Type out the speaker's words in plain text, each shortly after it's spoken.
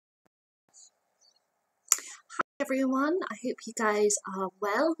Everyone, I hope you guys are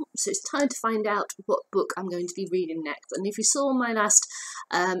well. So it's time to find out what book I'm going to be reading next. And if you saw my last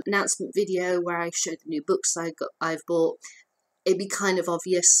announcement video where I showed the new books I've bought, it'd be kind of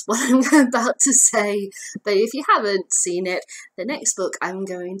obvious what I'm about to say. But if you haven't seen it, the next book I'm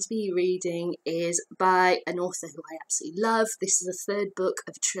going to be reading is by an author who I absolutely love. This is the third book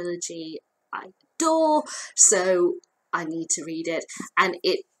of a trilogy I adore, so I need to read it. And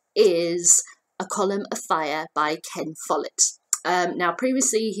it is A Column of Fire by Ken Follett. Now,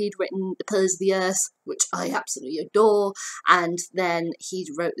 previously he'd written The Pillars of the Earth, which I absolutely adore, and then he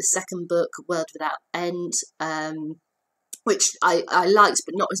wrote the second book, World Without End, which I liked,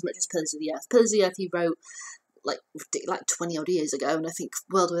 but not as much as Pillars of the Earth. Pillars of the Earth he wrote like 20 odd years ago, and I think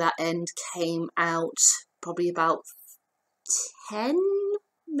World Without End came out probably about 10,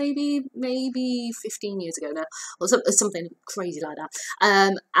 maybe 15 years ago now, or something crazy like that.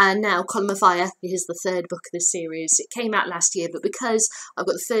 And now Column of Fire is the third book of this series. It came out last year, but because I've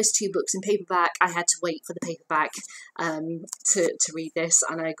got the first two books in paperback, I had to wait for the paperback to read this,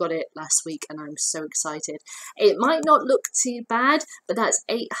 and I got it last week, and I'm so excited. It might not look too bad, but that's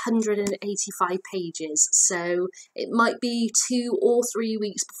 885 pages, so it might be 2 or 3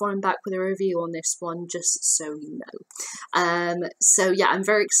 weeks before I'm back with a review on this one, just so you know. So yeah, I'm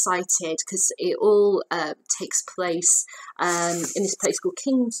very excited because it all takes place in this place called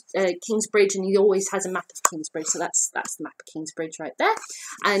Kingsbridge, and he always has a map of Kingsbridge, so that's the map of Kingsbridge right there.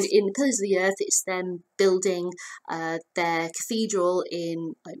 And in The Pillars of the Earth, it's them building their cathedral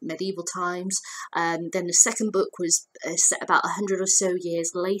in medieval times. Then the second book was set about 100 or so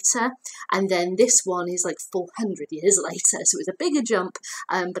years later, and then this one is like 400 years later, so it's a bigger jump,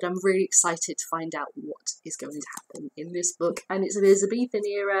 but I'm really excited to find out what is going to happen in this book. And it's an Elizabethan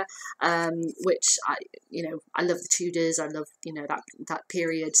era, which I love the Tudors, I love that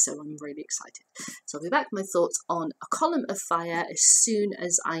period, so I'm really excited. So I'll be back with my thoughts on A Column of Fire as soon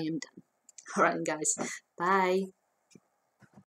as I am done. Alright guys, bye.